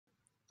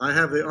I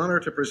have the honor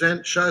to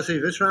present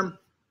Shazi Visram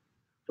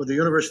for the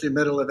University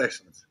Medal of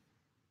Excellence.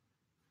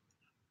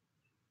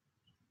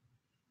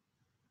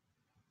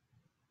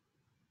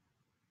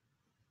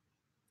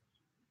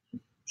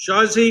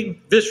 Shazi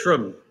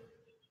Visram.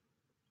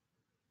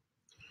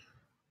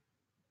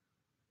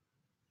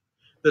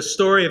 The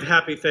story of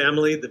Happy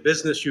Family, the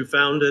business you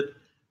founded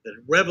that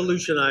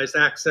revolutionized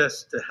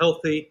access to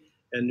healthy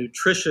and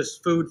nutritious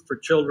food for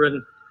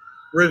children,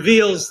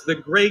 reveals the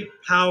great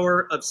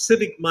power of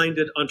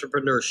civic-minded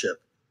entrepreneurship.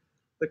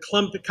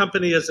 The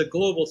company is a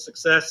global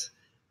success,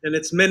 and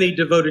its many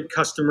devoted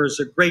customers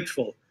are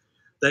grateful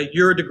that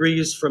your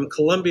degrees from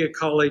Columbia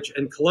College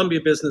and Columbia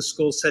Business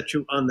School set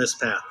you on this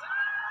path.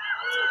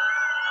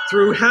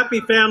 Through Happy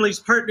Family's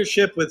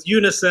partnership with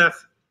UNICEF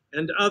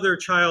and other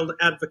child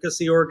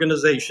advocacy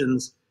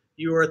organizations,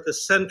 you are at the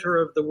center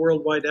of the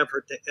worldwide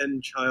effort to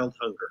end child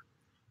hunger.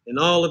 In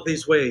all of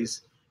these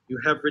ways, you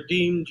have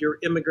redeemed your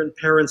immigrant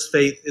parents'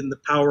 faith in the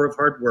power of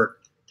hard work,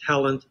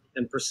 talent,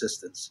 and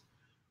persistence.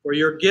 For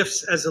your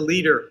gifts as a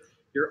leader,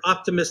 your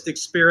optimistic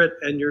spirit,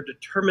 and your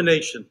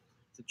determination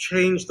to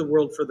change the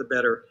world for the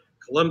better,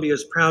 Columbia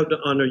is proud to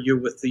honor you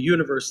with the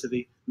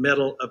University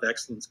Medal of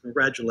Excellence.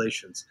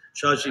 Congratulations,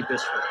 Shazi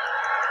Visram.